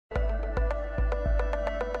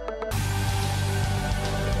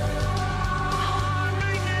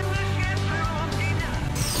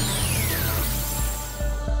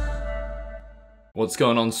What's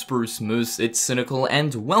going on, Spruce Moose? It's Cynical,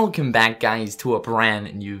 and welcome back, guys, to a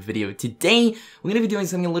brand new video. Today, we're going to be doing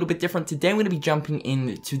something a little bit different. Today, we're going to be jumping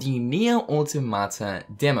into the NieR Automata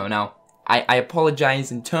demo. Now, I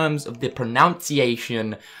apologize in terms of the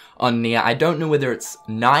pronunciation on NieR. I don't know whether it's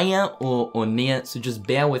NieR or NieR, so just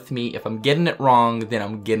bear with me. If I'm getting it wrong, then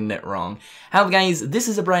I'm getting it wrong. However, guys, this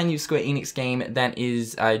is a brand new Square Enix game that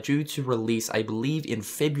is due to release, I believe, in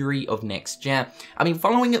February of next year. I've been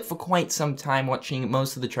following it for quite some time, watching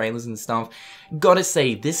most of the trailers and stuff. Gotta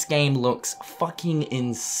say, this game looks fucking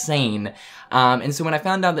insane. And so when I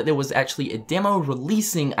found out that there was actually a demo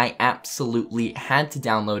releasing, I absolutely had to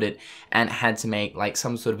download it and had to make like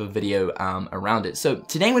some sort of a video around it. So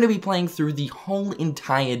today I'm going to be playing through the whole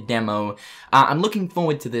entire demo. I'm looking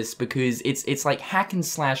forward to this because it's like hack and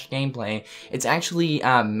slash gameplay. It's actually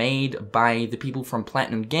made by the people from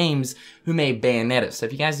Platinum Games who made Bayonetta. So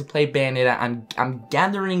if you guys have played Bayonetta, I'm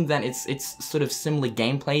gathering that it's sort of similar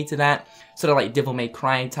gameplay to that, sort of like Devil May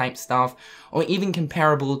Cry type stuff, or even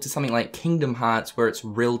comparable to something like Kingdom Hearts where it's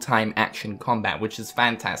real-time action combat, which is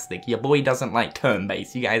fantastic. Your boy doesn't like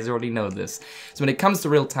turn-based, you guys already know this. So when it comes to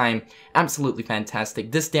real-time, absolutely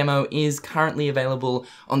fantastic. This demo is currently available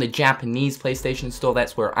on the Japanese PlayStation Store,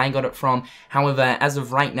 that's where I got it from. However, as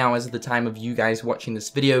of right now, as of the time of you guys watching this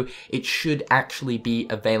video, it should actually be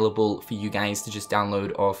available for you guys to just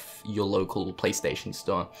download off your local PlayStation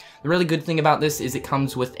Store. The really good thing about this is it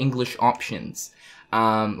comes with English options.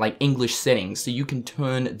 Like English settings, so you can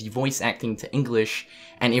turn the voice acting to English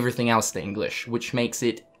and everything else to English, which makes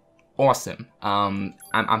it awesome.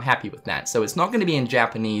 I'm happy with that. So it's not going to be in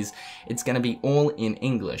Japanese, it's going to be all in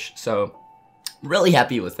English, so really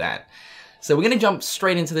happy with that. So we're going to jump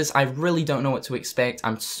straight into this. I really don't know what to expect.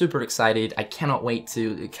 I'm super excited. I cannot wait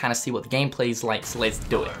to kind of see what the gameplay is like, so let's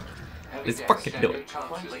do it. Let's fucking do it.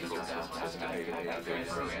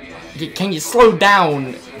 Can you slow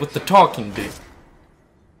down with the talking, dude?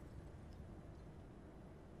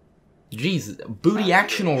 Jesus, booty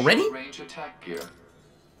action already?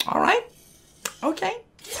 Alright. Okay.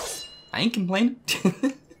 I ain't complaining.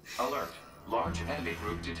 Alert. Large enemy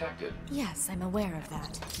group detected. Yes, I'm aware of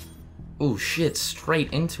that. Oh shit,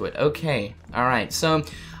 straight into it. Okay. Alright, so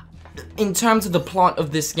in terms of the plot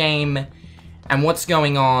of this game and what's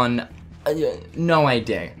going on, no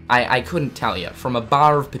idea. I couldn't tell you. From a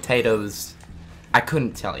bar of potatoes, I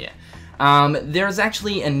couldn't tell you. There's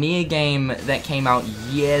actually a NieR game that came out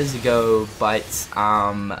years ago, but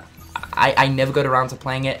I never got around to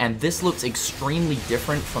playing it, and this looks extremely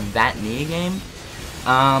different from that NieR game.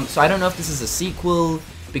 So I don't know if this is a sequel,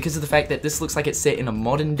 because of the fact that this looks like it's set in a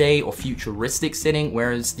modern day or futuristic setting,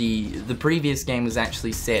 whereas the previous game was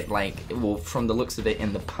actually set, like, well, from the looks of it,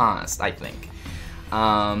 in the past, I think.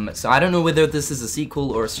 So I don't know whether this is a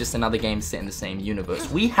sequel or it's just another game set in the same universe.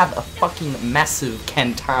 We have a fucking massive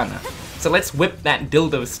katana. So let's whip that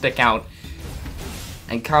dildo stick out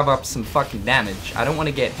and carve up some fucking damage. I don't want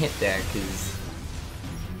to get hit there because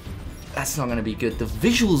that's not going to be good. The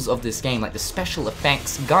visuals of this game, like the special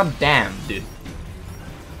effects, goddamn, dude.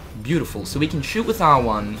 Beautiful. So we can shoot with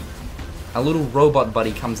R1. A little robot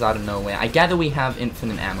buddy comes out of nowhere. I gather we have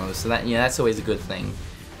infinite ammo, so that, yeah, that's always a good thing.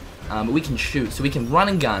 But we can shoot, so we can run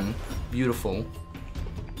and gun. Beautiful.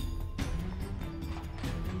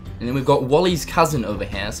 And then we've got Wally's cousin over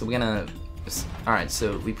here, so we're gonna... Alright,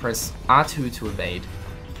 so we press R2 to evade.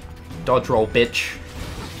 Dodge roll, bitch.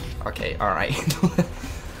 Okay, alright.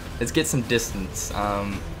 Let's get some distance.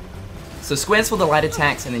 So square's for the light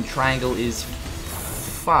attacks, and then triangle is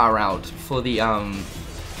far out for the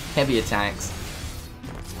heavy attacks.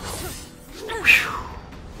 Whew.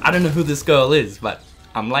 I don't know who this girl is, but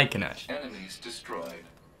I'm liking her. Enemies destroyed.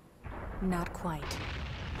 Not quite.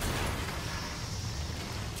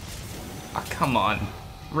 Oh, come on.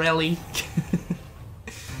 Really?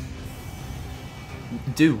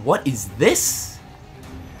 Dude, what is this?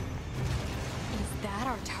 Is that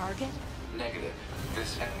our target? Negative.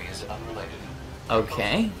 This enemy is unrelated.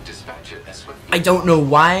 Okay. Dispatch it as swiftly. I don't know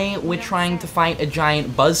why we're trying to fight a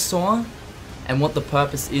giant buzzsaw and what the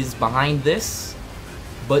purpose is behind this,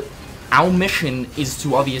 but our mission is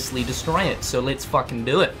to obviously destroy it, so let's fucking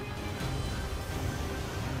do it.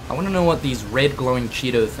 I want to know what these red glowing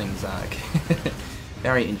Cheeto things are.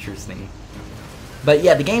 Very interesting. But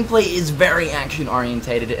yeah, the gameplay is very action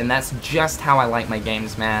orientated, and that's just how I like my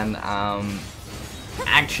games, man.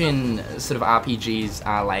 Action sort of RPGs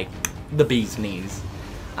are like the bee's knees.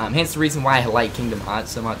 Hence the reason why I like Kingdom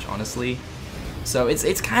Hearts so much, honestly. So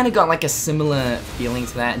it's kind of got like a similar feeling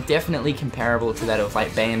to that, definitely comparable to that of like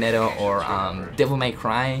Bayonetta or Devil May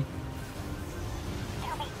Cry.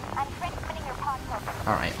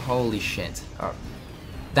 Alright, holy shit. Oh,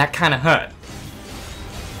 that kind of hurt.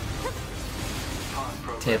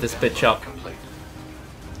 Tear this bitch up. Complete.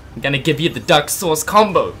 I'm gonna give you the duck sauce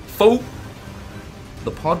combo, fool!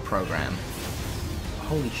 The pod program.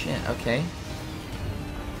 Holy shit, okay.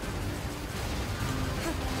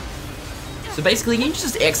 So basically, you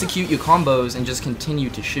just execute your combos and just continue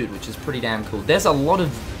to shoot, which is pretty damn cool. There's a lot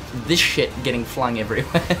of this shit getting flung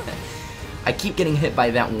everywhere. I keep getting hit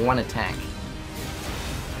by that one attack.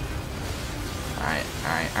 Alright,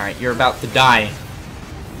 alright, alright, you're about to die.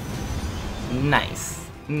 Nice,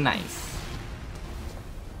 nice.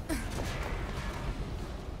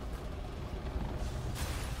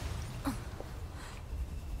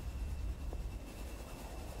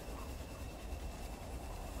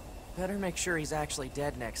 Better make sure he's actually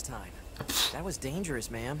dead next time. That was dangerous,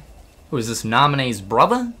 man. Who is this, Nominee's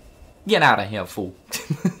brother? Get out of here, fool.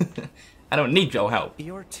 I don't need your help.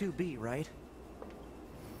 You're 2B, right?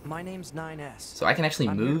 My name's 9S. So I can actually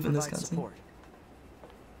I'm here to move in this provide cutscene? support.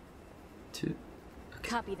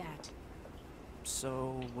 Copy that.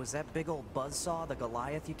 So, was that big old buzzsaw the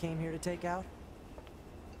Goliath you came here to take out?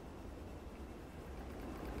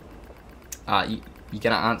 You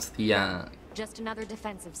gonna answer the, Just another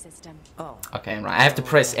defensive system. Oh. Okay, right, I have to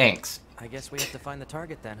press X. I guess we have to find the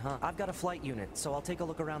target then, huh? I've got a flight unit, so I'll take a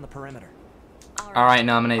look around the perimeter. Alright,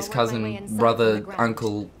 Nominee's I'll work my way cousin, inside brother, from the ground.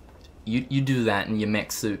 uncle, you do that in your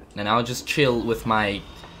mech suit, and I'll just chill with my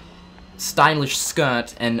stylish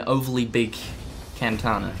skirt and overly big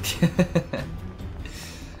katana.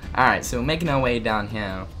 Alright, so we're making our way down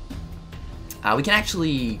here. We can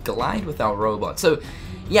actually glide with our robot. So,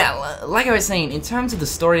 yeah, like I was saying, in terms of the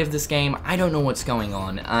story of this game, I don't know what's going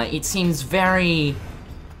on. It seems very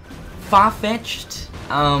far-fetched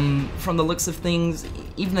from the looks of things.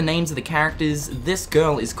 Even the names of the characters. This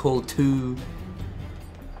girl is called 2B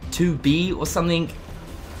or something.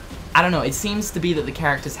 I don't know, it seems to be that the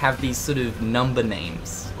characters have these sort of number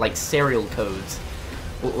names, like serial codes,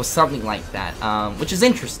 or something like that, which is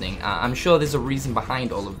interesting. I'm sure there's a reason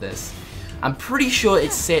behind all of this. I'm pretty sure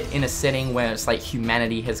it's set in a setting where it's like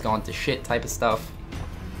humanity has gone to shit type of stuff,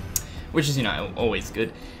 which is, you know, always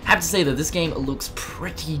good. I have to say that this game looks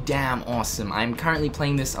pretty damn awesome. I'm currently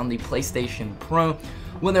playing this on the PlayStation Pro.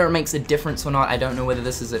 Whether it makes a difference or not, I don't know whether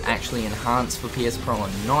this is actually enhanced for PS Pro or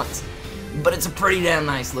not, but it's a pretty damn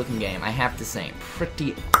nice looking game, I have to say.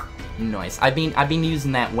 Pretty nice. I've been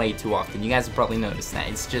using that way too often. You guys have probably noticed that.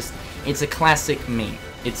 It's a classic meme.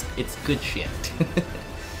 It's good shit.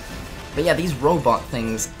 But yeah, these robot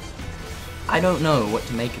things, I don't know what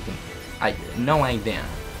to make of them. No idea.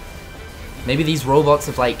 Maybe these robots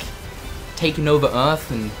have like taken over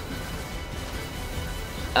Earth and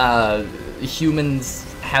humans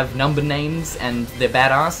have number names and they're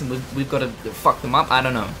badass and we've got to fuck them up. I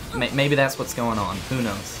don't know. Maybe that's what's going on. Who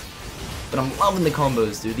knows? But I'm loving the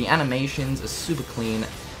combos, dude. The animations are super clean.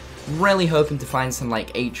 Really hoping to find some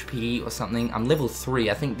like HP or something. I'm level 3.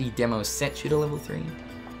 I think the demo sets you to level 3.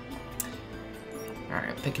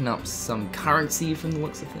 Alright, picking up some currency from the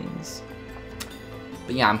looks of things.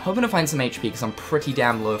 But yeah, I'm hoping to find some HP because I'm pretty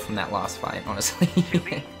damn low from that last fight, honestly.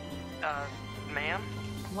 Ma'am?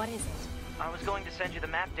 What is it? I was going to send you the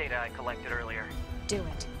map data I collected earlier. Do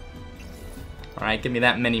it. Alright, give me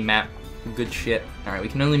that mini map. Good shit. Alright, we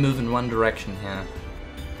can only move in one direction here.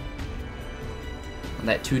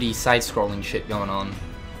 That 2D side-scrolling shit going on.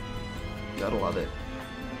 Gotta love it.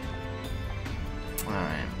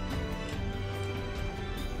 Alright.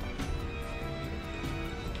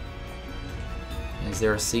 Is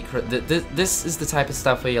there a secret? This is the type of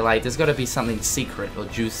stuff where you're like, there's gotta be something secret or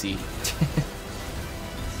juicy.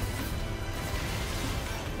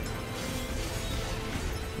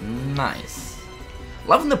 Nice.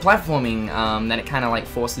 Loving the platforming that it kind of like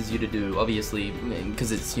forces you to do, obviously,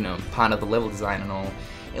 because it's, you know, part of the level design and all.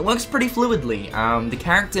 It works pretty fluidly. The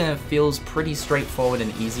character feels pretty straightforward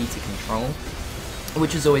and easy to control,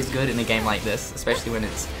 which is always good in a game like this, especially when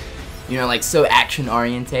it's, you know, like so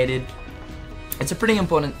action-orientated. It's a pretty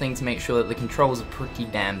important thing to make sure that the controls are pretty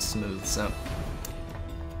damn smooth, so...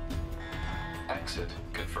 Exit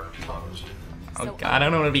confirmed closed. Oh god, I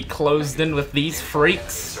don't want to be closed in with these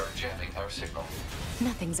freaks. Start jamming our signal.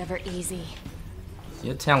 Nothing's ever easy.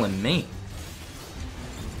 You're telling me.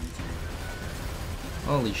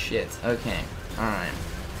 Holy shit, okay, alright.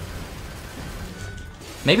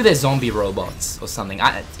 Maybe they're zombie robots or something.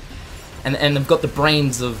 And they've got the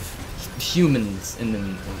brains of humans in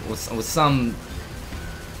them, with some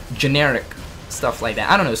generic stuff like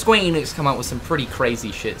that. I don't know, Square Enix come up with some pretty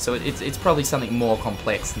crazy shit, so it's probably something more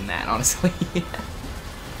complex than that, honestly.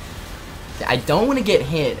 I don't want to get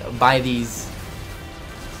hit by these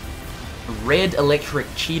red electric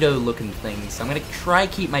Cheeto looking things, so I'm going to try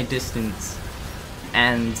keep my distance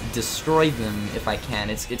and destroy them if I can.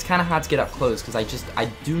 It's kind of hard to get up close because I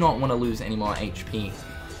do not want to lose any more HP.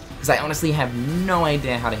 Because I honestly have no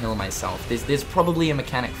idea how to heal myself. There's probably a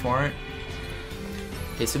mechanic for it.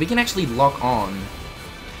 Okay, so we can actually lock on.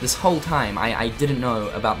 This whole time, I didn't know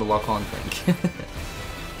about the lock-on thing.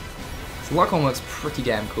 So lock-on works pretty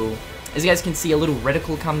damn cool. As you guys can see, a little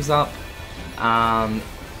reticle comes up.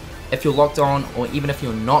 If you're locked on, or even if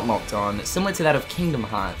you're not locked on, similar to that of Kingdom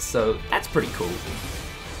Hearts, so that's pretty cool.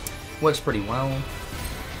 Works pretty well.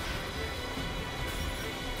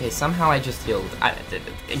 Okay, somehow I just healed.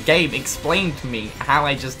 Game, explain to me how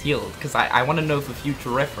I just healed, because I want to know for future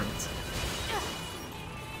reference.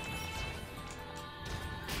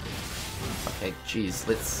 Okay, jeez,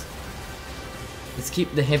 let's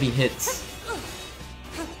keep the heavy hits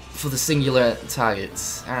for the singular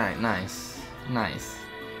targets. Alright, nice. Nice.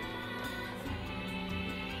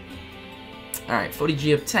 Alright,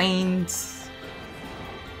 40G obtained.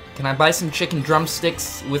 Can I buy some chicken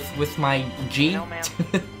drumsticks with my G? No, ma'am.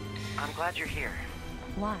 I'm glad you're here.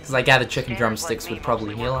 Why? Because I gather chicken drumsticks would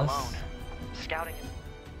probably heal us. Scouting.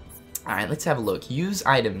 Alright, let's have a look. Use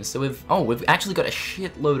items. So we've actually got a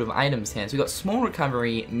shitload of items here. So we've got small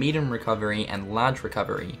recovery, medium recovery, and large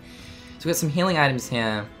recovery. So we've got some healing items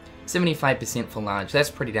here. 75% for large. That's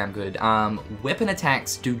pretty damn good. Weapon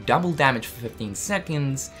attacks do double damage for 15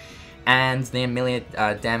 seconds. And their melee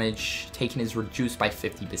damage taken is reduced by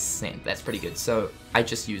 50%. That's pretty good. So I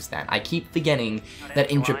just used that. I keep forgetting that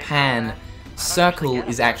in Japan, circle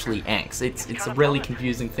is actually X. It's a really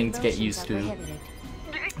confusing thing to get used to.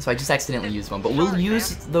 So I just accidentally used one. But we'll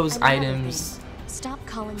use those items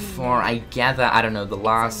for, I gather, I don't know, the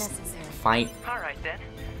last fight. Alright then.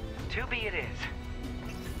 2B it is.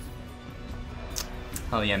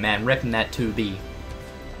 Oh yeah, man, repping that 2B.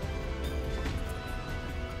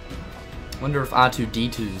 Wonder if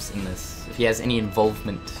R2-D2's in this, if he has any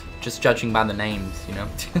involvement, just judging by the names, you know.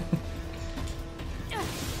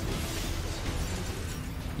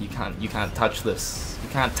 You can't touch this. You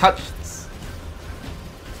can't touch this.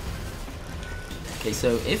 Okay,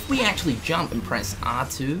 so if we actually jump and press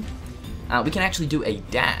R2, we can actually do a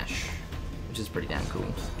dash, which is pretty damn cool.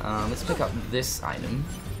 Let's pick up this item.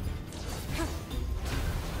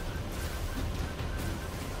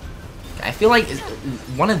 I feel like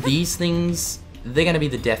one of these things, they're gonna be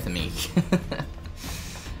the death of me.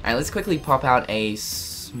 Alright, let's quickly pop out a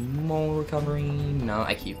small recovery. No,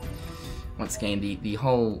 I keep... Once again, the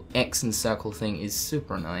whole X and circle thing is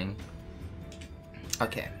super annoying.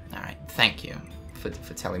 Okay, alright, thank you for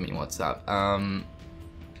telling me what's up. So I'm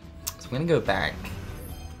gonna go back.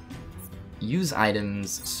 Use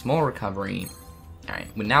items, small recovery. Alright,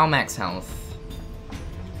 we're now max health.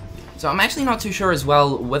 So I'm actually not too sure as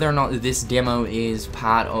well whether or not this demo is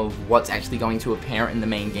part of what's actually going to appear in the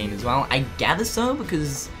main game as well. I gather so,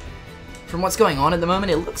 because from what's going on at the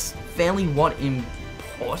moment, it looks fairly important.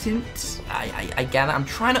 I gather. I'm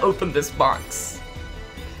trying to open this box.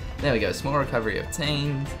 There we go, small recovery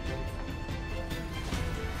obtained.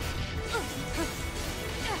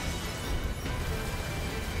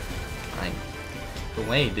 Get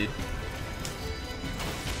away, dude.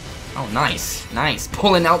 Oh, nice, nice.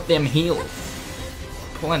 Pulling out them heals.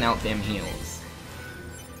 Pulling out them heals.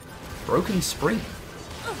 Broken spring.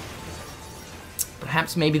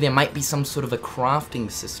 Perhaps maybe there might be some sort of a crafting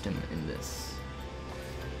system in this.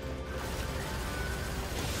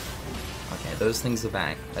 Okay, those things are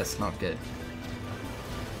back. That's not good.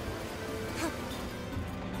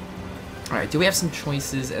 Alright, do we have some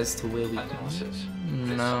choices as to where we go?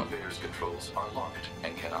 No. Controls are locked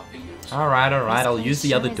and cannot be used. Alright, I'll use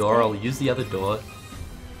the other door,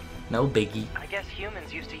 No biggie. I guess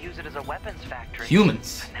humans used to use it as a weapons factory.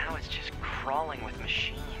 Humans? But now it's just crawling with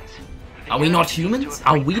machines. Are we not humans?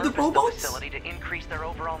 Are we the robots? Facility to increase their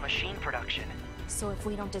overall machine production. So if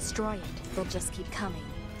we don't destroy it, they'll just keep coming.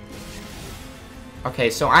 Okay,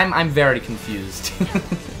 so I'm very confused.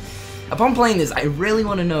 Upon playing this, I really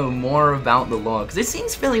want to know more about the lore, because it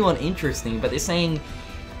seems fairly interesting, but they're saying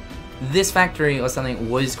this factory or something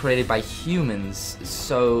was created by humans,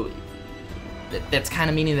 so that's kind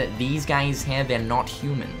of meaning that these guys here, they're not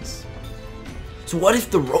humans. So what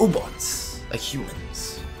if the robots are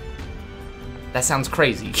humans? That sounds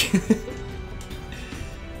crazy.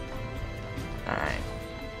 Alright.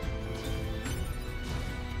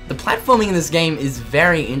 The platforming in this game is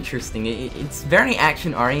very interesting. It's very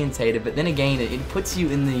action-orientated, but then again, it puts you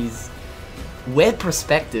in these weird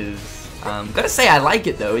perspectives. Gotta say, I like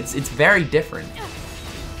it though. It's very different.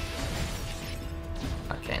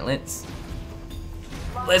 Okay, let's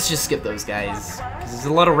just skip those guys. 'Cause there's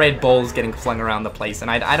a lot of red balls getting flung around the place,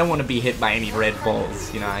 and I don't want to be hit by any red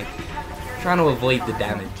balls. You know, trying to avoid the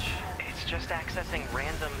damage. It's just accessing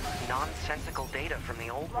random, nonsensical data from the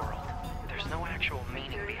old world. There's no actual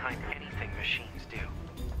meaning behind anything machines do.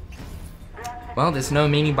 Well, there's no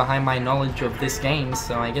meaning behind my knowledge of this game,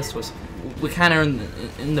 so I guess we're kind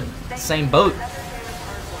of in the same boat.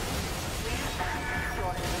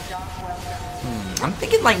 I'm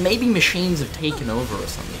thinking like maybe machines have taken over or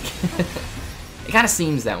something. It kind of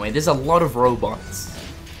seems that way. There's a lot of robots.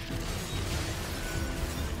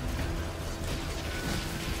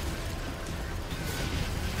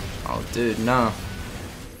 Oh, dude, no.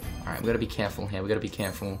 Alright, we gotta be careful here. We gotta be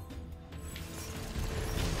careful.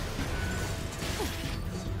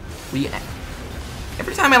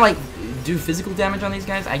 Every time I like do physical damage on these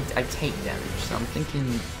guys, I take damage. So I'm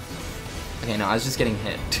thinking. Okay, no, I was just getting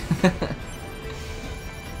hit.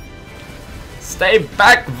 Stay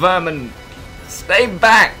back, vermin! Stay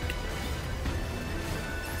back!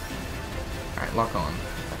 Alright, lock on.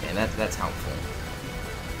 Okay, that's helpful.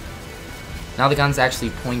 Now the gun's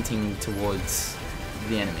actually pointing towards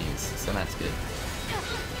the enemies, so that's good.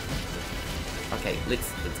 Okay,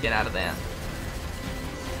 let's get out of there.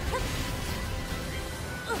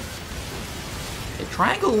 Okay,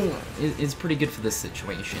 triangle is pretty good for this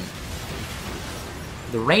situation.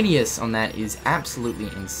 The radius on that is absolutely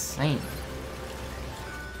insane.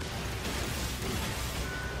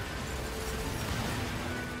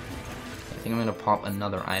 I think I'm gonna pop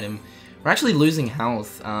another item. We're actually losing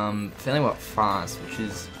health, fairly well fast, which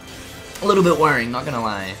is a little bit worrying, not gonna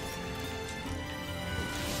lie.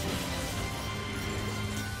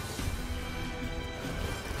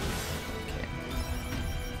 Okay.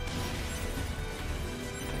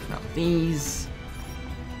 Picking up these.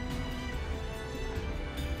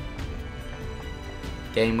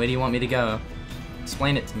 Game, where do you want me to go?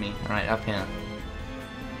 Explain it to me. Alright, up here.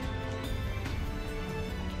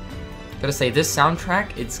 Gotta say, this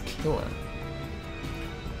soundtrack, it's killer.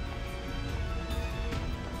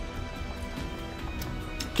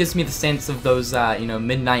 Gives me the sense of those, you know,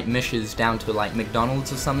 midnight missions down to like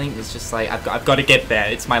McDonald's or something. It's just like, I've got to get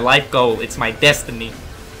there. It's my life goal. It's my destiny.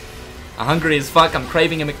 I'm hungry as fuck. I'm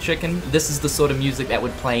craving a McChicken. This is the sort of music that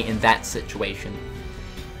would play in that situation.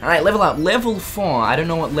 Alright, level up. Level 4. I don't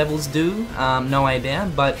know what levels do. No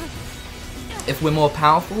idea. But if we're more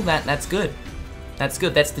powerful, that's good. That's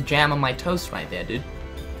good. That's the jam on my toast right there, dude.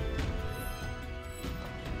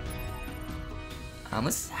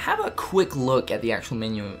 Let's have a quick look at the actual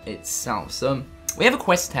menu itself. So, we have a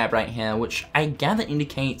quest tab right here, which I gather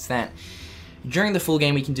indicates that during the full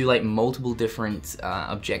game we can do like multiple different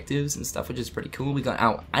objectives and stuff, which is pretty cool. We got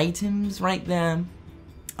our items right there,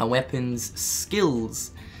 our weapons,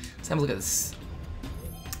 skills. Let's have a look at this.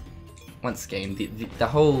 Once again, the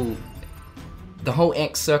whole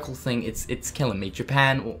X circle thing, it's killing me.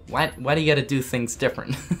 Japan, why do you gotta do things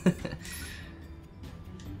different?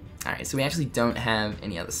 Alright, so we actually don't have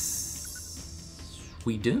any other...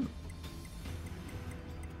 We do.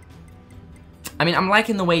 I mean, I'm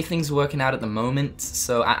liking the way things are working out at the moment,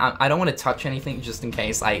 so I don't want to touch anything just in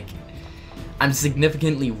case, like, I'm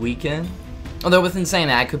significantly weaker. Although within saying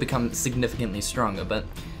that, I could become significantly stronger, but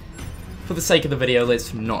for the sake of the video,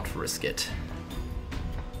 let's not risk it.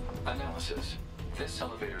 Analysis. This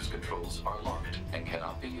elevator's controls are locked and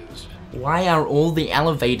cannot be used. Why are all the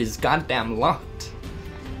elevators goddamn locked?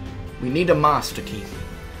 We need a master key.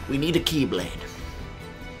 We need a keyblade.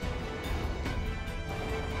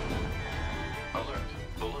 Alert.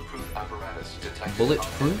 Bulletproof apparatus detected.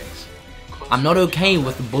 Bulletproof? I'm not okay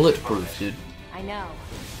with bulletproof, dude. I know.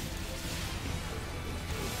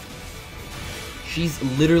 She's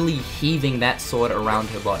literally heaving that sword around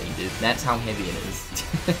her body, dude. That's how heavy it is.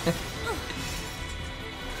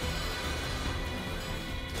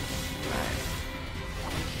 Alright.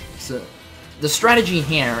 So, the strategy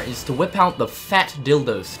here is to whip out the fat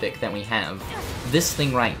dildo stick that we have, this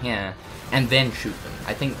thing right here, and then shoot them.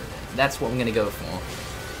 I think that's what I'm gonna go for.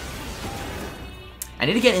 I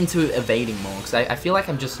need to get into evading more, because I feel like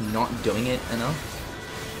I'm just not doing it enough.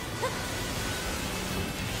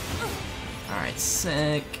 Alright,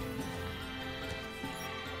 sick.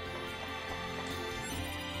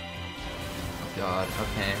 Oh god,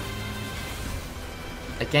 okay.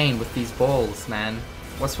 Again, with these balls, man.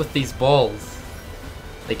 What's with these balls?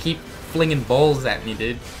 They keep flinging balls at me,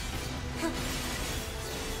 dude.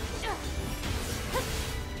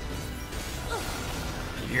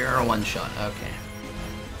 You're a one shot, okay.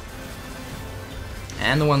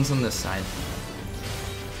 And the ones on this side.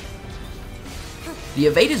 The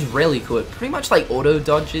evade is really good. Pretty much like auto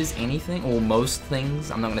dodges anything, or most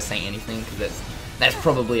things. I'm not gonna say anything because that's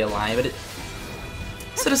probably a lie, but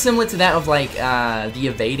Sort of similar to that of like the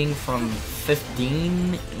evading from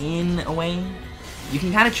 15 in a way. You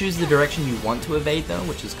can kind of choose the direction you want to evade though,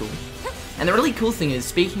 which is cool. And the really cool thing is,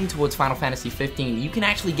 speaking towards Final Fantasy 15, you can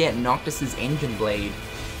actually get Noctis's engine blade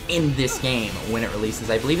in this game when it releases.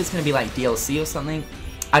 I believe it's going to be like DLC or something.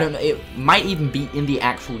 I don't know, it might even be in the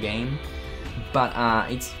actual game, but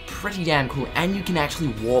it's pretty damn cool, and you can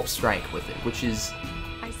actually warp strike with it, which is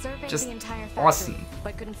just the entire factory, awesome.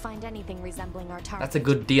 But couldn't find anything resembling our target. That's a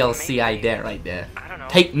good DLC idea right there. I don't know,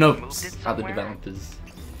 Take moved notes, it other somewhere? developers.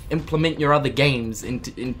 Implement your other games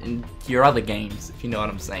into your other games, if you know what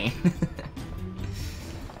I'm saying.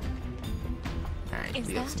 Alright, Is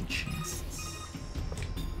we got that- some chests.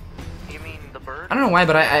 You mean the bird? I don't know why,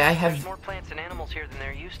 but I There's have... more plants and animals here than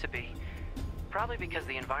there used to be. Probably because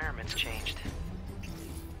the environment's changed.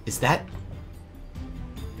 Is that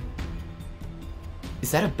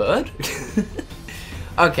a bird?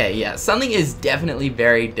 Okay, yeah, something is definitely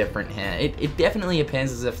very different here. It definitely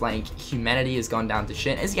appears as if, like, humanity has gone down to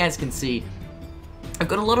shit. As you guys can see, I've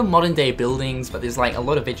got a lot of modern day buildings, but there's, like, a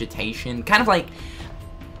lot of vegetation. Kind of like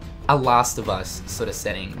a Last of Us sort of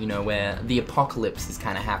setting, you know, where the apocalypse has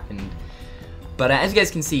kind of happened. But as you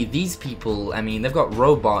guys can see, these people, I mean, they've got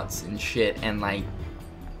robots and shit, and, like,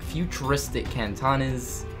 futuristic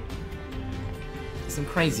kantanas. Some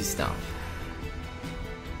crazy stuff.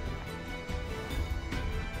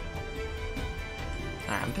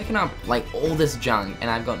 Alright, I'm picking up, like, all this junk, and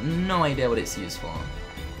I've got no idea what it's used for.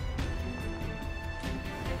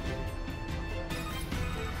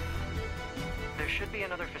 There should be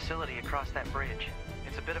another facility across that bridge.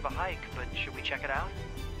 It's a bit of a hike, but should we check it out?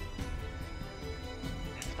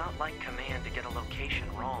 It's not like Command to get a location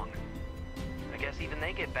wrong. I guess even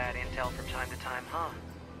they get bad intel from time to time, huh?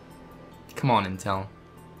 Come on, Intel.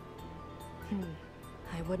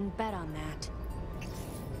 I wouldn't bet on that.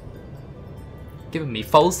 Giving me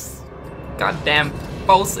false, goddamn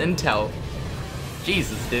false intel.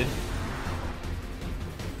 Jesus, dude.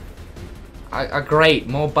 Great,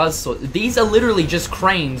 more buzzsaws. These are literally just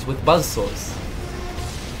cranes with buzzsaws.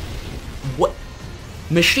 What?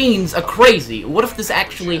 Machines are crazy. What if this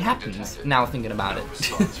actually happens? Now thinking about it.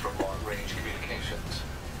 Response from long-range communications.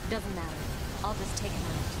 Doesn't matter. I'll just take him out.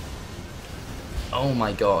 Oh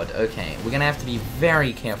my god, okay. We're gonna have to be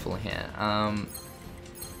very careful here.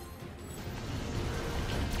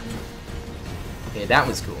 Okay, that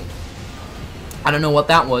was cool. I don't know what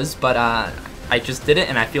that was, but I just did it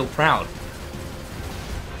and I feel proud.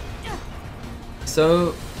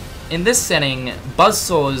 So, in this setting,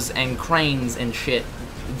 buzzsaws and cranes and shit,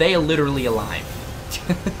 they are literally alive.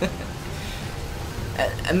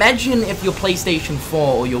 Imagine if your PlayStation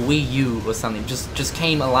 4 or your Wii U or something just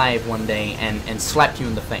came alive one day and slapped you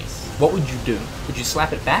in the face. What would you do? Would you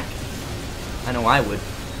slap it back? I know I would.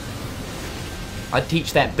 I'd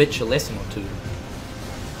teach that bitch a lesson or two.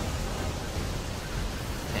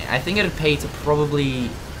 I think it'd pay to probably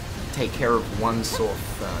take care of one saw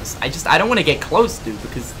first. I don't want to get close, dude,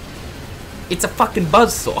 because it's a fucking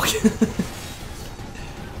buzzsaw.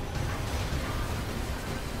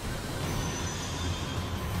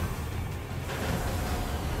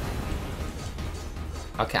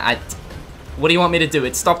 Okay, what do you want me to do?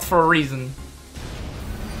 It stopped for a reason.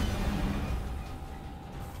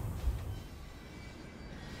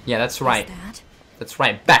 Yeah, that's right. Is that? That's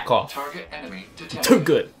right, back off. Target enemy detected. Too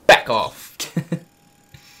good, back off.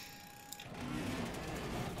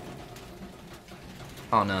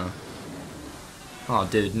 Oh no. Oh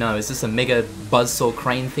dude, no, is this a mega buzzsaw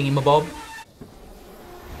crane thingamabob?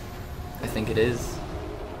 I think it is.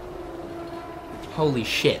 Holy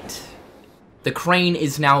shit. The crane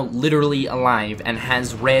is now literally alive and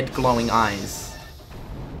has red glowing eyes.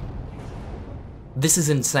 This is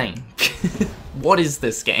insane. What is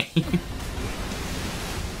this game?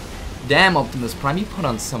 Damn, Optimus Prime, you put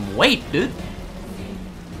on some weight, dude.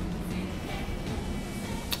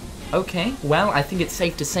 Okay, well, I think it's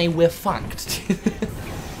safe to say we're fucked.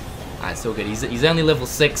 Alright, so good. He's only level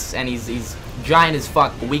 6, and he's giant as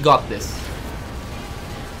fuck, but we got this.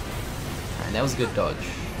 Alright, that was a good dodge.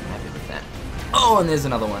 I'm happy with that. Oh, and there's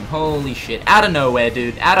another one. Holy shit. Out of nowhere,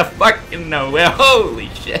 dude. Out of fucking nowhere. Holy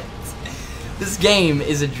shit. This game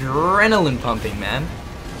is adrenaline pumping, man.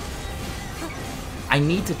 I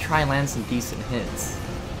need to try land some decent hits.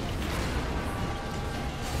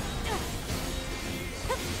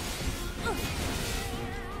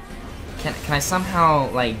 Can I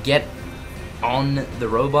somehow, like, get on the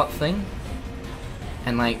robot thing?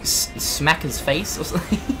 And, like, smack his face or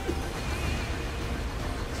something?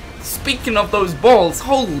 Speaking of those balls,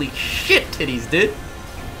 holy shit titties, dude!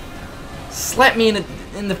 Slap me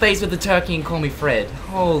in the face with the turkey and call me Fred.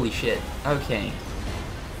 Holy shit. Okay.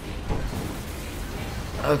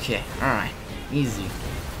 Okay, alright. Easy.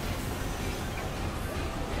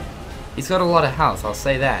 He's got a lot of health, I'll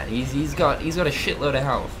say that. He's got a shitload of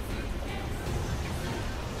health.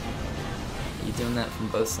 Are you doing that from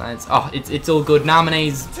both sides? Oh, it's all good.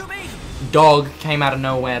 Namine's dog came out of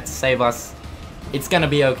nowhere to save us. It's gonna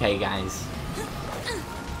be okay, guys.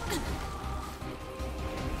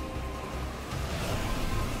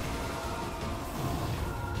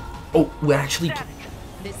 Oh, we're actually...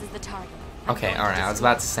 This is the target. Okay, alright, I was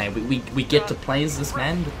about to say, we get to play as this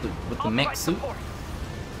man with the mech suit.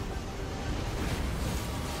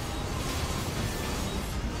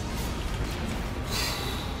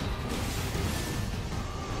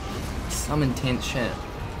 Some intense shit.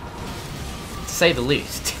 To say the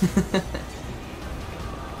least.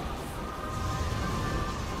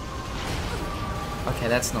 Okay,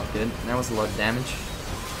 that's not good. That was a lot of damage.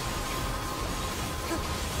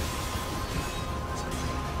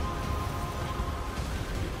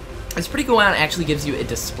 It's pretty cool how it actually gives you a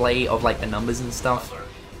display of like the numbers and stuff.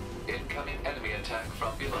 Incoming enemy attack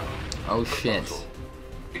from below. Oh shit.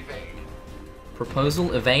 Evade.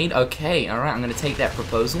 Proposal, evade? Okay, alright, I'm gonna take that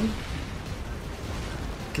proposal.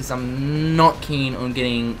 Because I'm not keen on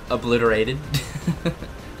getting obliterated.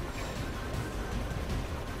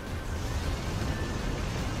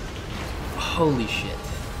 Holy shit.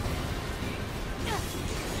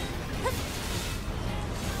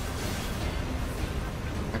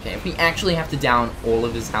 Okay, if we actually have to down all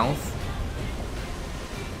of his health,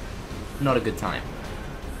 not a good time.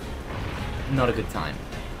 Not a good time.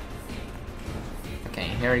 Okay,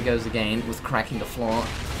 here he goes again with cracking the floor.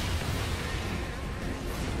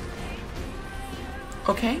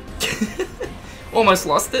 Okay. Almost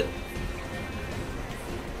lost it.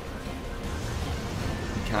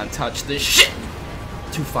 You can't touch this shit.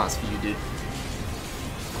 Too fast for you, dude.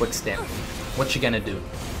 Quick step. What you gonna do?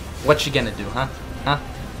 What you gonna do, huh? Huh?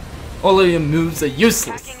 All of your moves are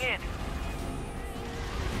useless.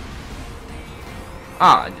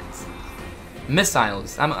 Ah, it's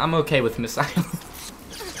missiles. I'm okay with missiles.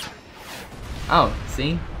 Oh,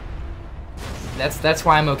 see? That's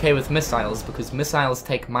why I'm okay with missiles, because missiles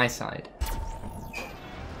take my side.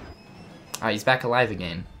 Ah, he's back alive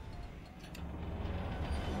again.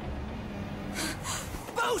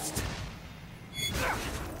 Boost!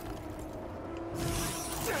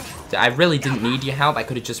 I really didn't need your help. I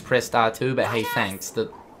could have just pressed R2, but hey, thanks. The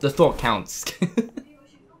thought counts.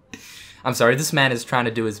 I'm sorry, this man is trying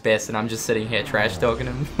to do his best, and I'm just sitting here trash talking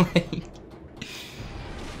him.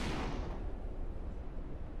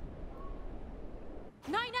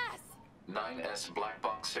 9S black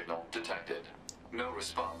box signal detected. No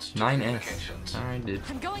response to 9S. communications. Alright, dude.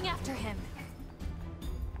 I'm going after him.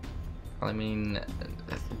 I mean,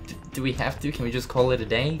 do we have to? Can we just call it a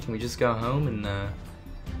day? Can we just go home and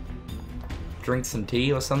drink some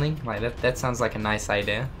tea or something? Like that sounds like a nice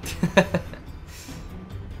idea.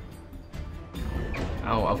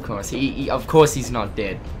 Oh, of course. Of course he's not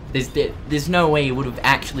dead. There's no way he would have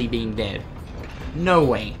actually been dead. No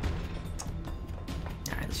way.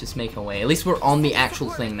 Alright, let's just make our way. At least we're on the actual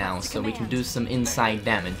thing now, so we can do some inside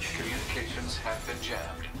damage. Communications have been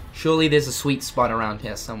jammed. Surely there's a sweet spot around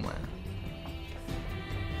here somewhere.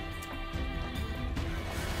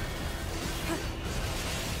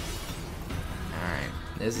 Alright,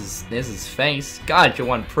 there's his face. God, you're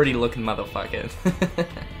one pretty looking motherfucker.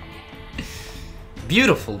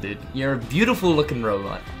 Beautiful, dude. You're a beautiful looking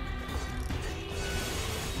robot.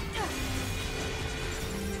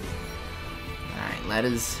 Alright,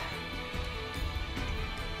 ladders.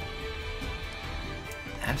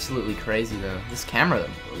 Absolutely crazy though. This camera,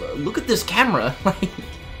 look at this camera. Like,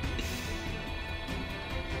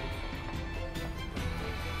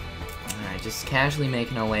 alright, just casually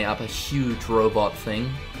making our way up a huge robot thing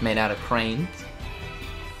made out of cranes.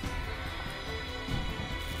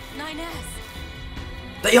 9S.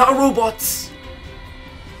 They are robots!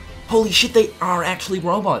 Holy shit, they are actually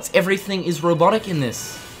robots. Everything is robotic in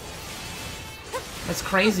this. That's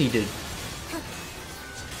crazy, dude.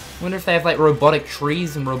 I wonder if they have like robotic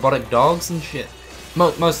trees and robotic dogs and shit.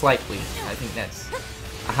 Most likely. I think that's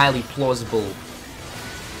a highly plausible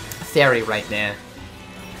theory right there.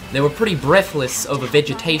 They were pretty breathless over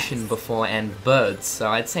vegetation before and birds, so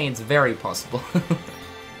I'd say it's very possible.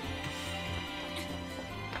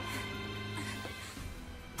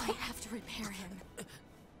 I have to repair him.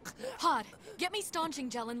 Hod, get me staunching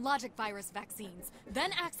gel and logic virus vaccines.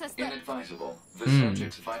 Then access the... Inadvisable. The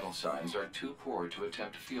subject's vital signs are too poor to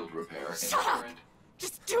attempt field repair in Shut up! current...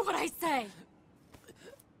 Just do what I say!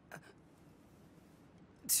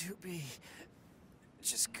 To be...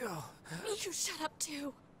 Just go. You shut up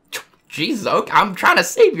too. Jesus, okay, I'm trying to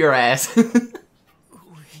save your ass. Who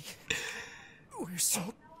We're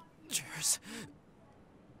soldiers.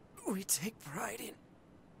 We take pride in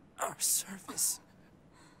our service.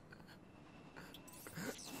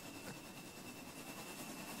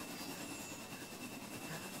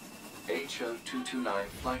 HO229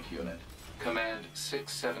 Flight Unit. Command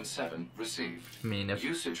 677 received. I mean, if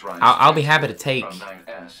Usage rights I'll be happy to take. from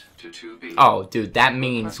 9S to 2B. Oh, dude, that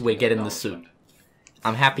means we're getting the suit.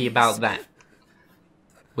 I'm happy about that.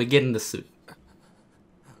 We're getting the suit.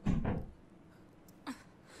 All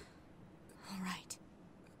right.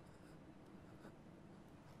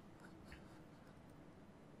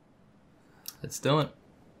 Let's do it.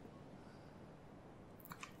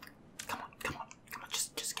 Come on, come on, come on.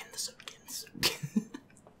 Just get in the suit. Get in the suit.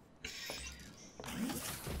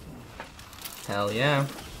 Hell yeah.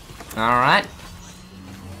 All right.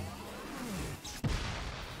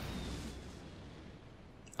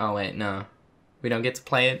 Oh wait, no. We don't get to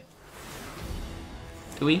play it.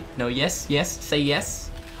 Do we? No, yes, yes, say yes.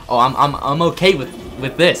 Oh, I'm okay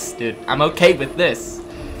with this, dude. I'm okay with this.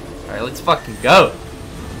 Alright, let's fucking go.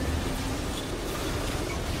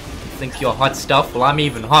 You think you're hot stuff? Well, I'm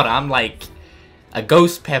even hotter. I'm like a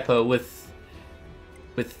ghost pepper with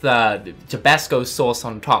Tabasco sauce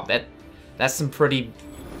on top. That's some pretty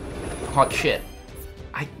hot shit.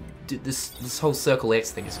 Dude, this whole Circle X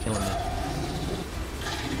thing is killing me.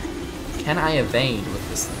 Can I evade with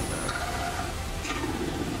this thing though?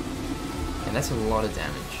 And that's a lot of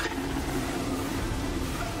damage.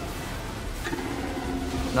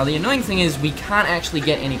 Now the annoying thing is we can't actually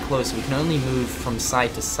get any closer. We can only move from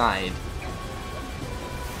side to side.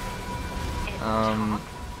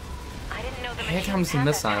 Here comes the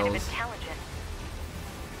missiles.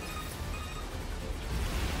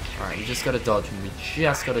 Alright, we just gotta dodge him. We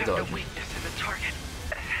just gotta dodge him.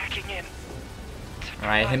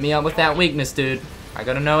 Alright, hit me up with that weakness, dude. I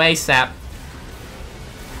gotta know ASAP.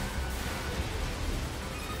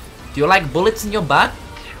 Do you like bullets in your butt?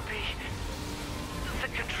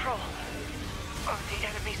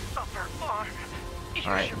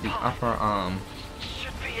 Alright, the upper arm.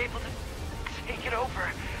 Should be able to take it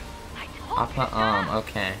over. Upper arm,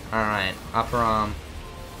 okay. Alright, upper arm.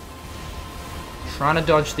 Trying to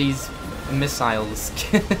dodge these missiles.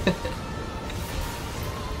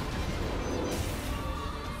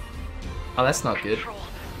 Oh, that's not good.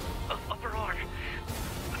 Upper arm.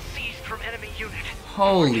 Seized from enemy unit.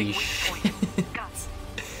 Holy shit.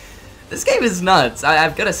 This game is nuts.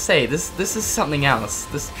 I've got to say, this is something else.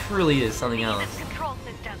 This truly is something else.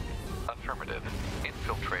 Affirmative.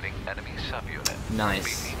 Infiltrating enemy subunit.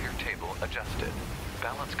 Nice. Behavior table adjusted.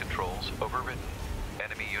 Balance controls overridden.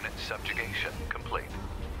 Enemy unit subjugation complete.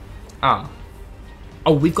 Ah.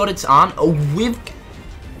 Oh, we've got its arm. Oh, we've...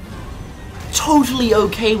 Totally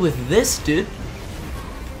okay with this, dude.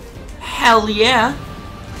 Hell yeah.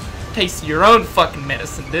 Taste your own fucking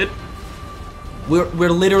medicine, dude. We're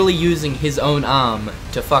literally using his own arm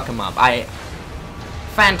to fuck him up.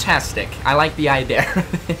 Fantastic. I like the idea.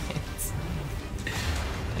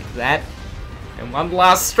 Like that. And one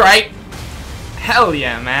last strike. Hell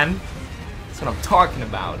yeah, man. That's what I'm talking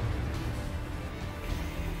about.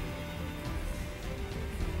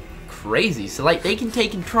 Crazy. So like they can take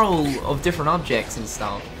control of different objects and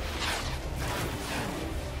stuff.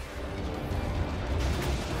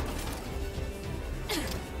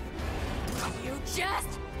 You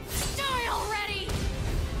just die already.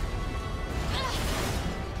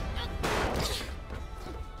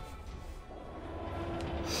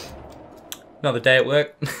 Another day at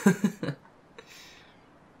work.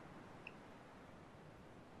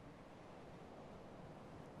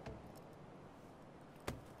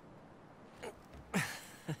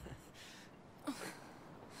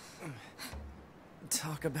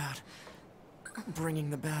 Talk about bringing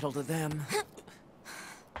the battle to them.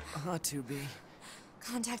 2B.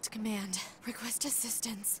 Contact command. Request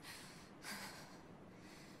assistance.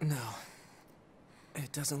 No.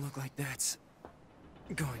 It doesn't look like that's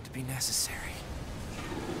going to be necessary.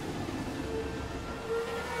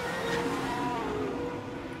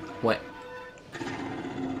 What?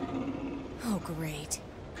 Oh, great.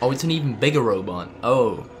 Oh, it's an even bigger robot.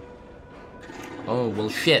 Oh. Oh, well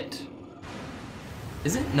shit.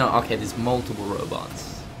 Is it? No, okay, there's multiple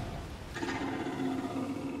robots.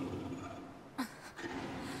 I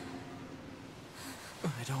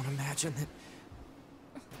don't imagine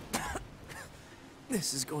that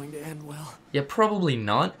this is going to end well. Yeah, probably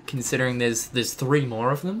not, considering there's 3 more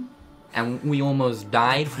of them. And we almost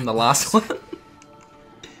died from the last one.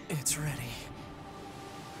 It's ready.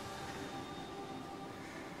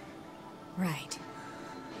 Right.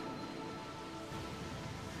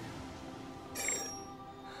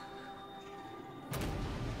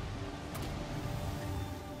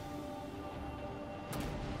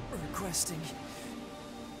 Requesting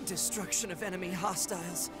destruction of enemy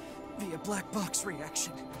hostiles via black box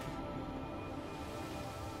reaction.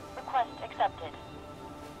 Request accepted.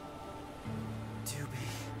 Doobie,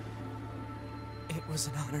 it was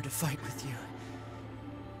an honor to fight with you.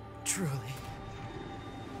 Truly.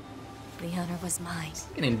 The honor was mine.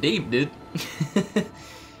 Getting deep, dude.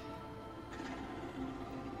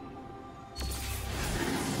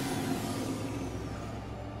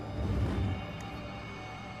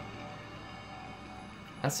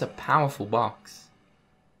 That's a powerful box.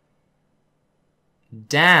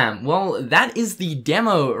 Damn, well, that is the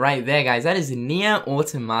demo right there, guys. That is NieR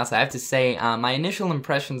Automata. I have to say, my initial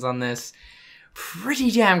impressions on this,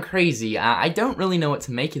 pretty damn crazy. I don't really know what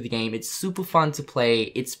to make of the game. It's super fun to play.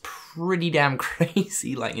 It's pretty damn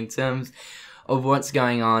crazy, like, in terms of what's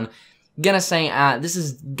going on. Gonna say, this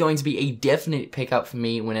is going to be a definite pickup for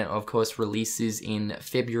me when it, of course, releases in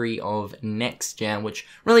February of next year, which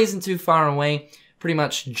really isn't too far away. Pretty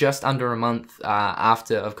much just under a month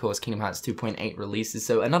after, of course, Kingdom Hearts 2.8 releases.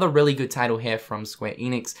 So another really good title here from Square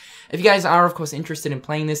Enix. If you guys are, of course, interested in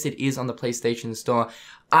playing this, it is on the PlayStation Store.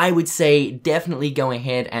 I would say definitely go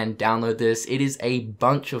ahead and download this. It is a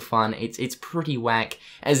bunch of fun. It's pretty whack,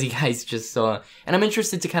 as you guys just saw. And I'm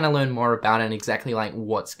interested to kind of learn more about it and exactly like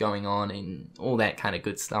what's going on and all that kind of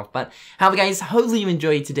good stuff. But however, guys, hopefully you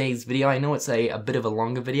enjoyed today's video. I know it's a bit of a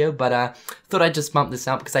longer video, but thought I'd just bump this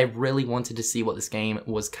up because I really wanted to see what this game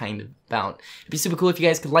was kind of about. It'd be super cool if you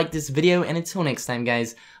guys could like this video, and until next time,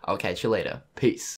 guys, I'll catch you later. Peace.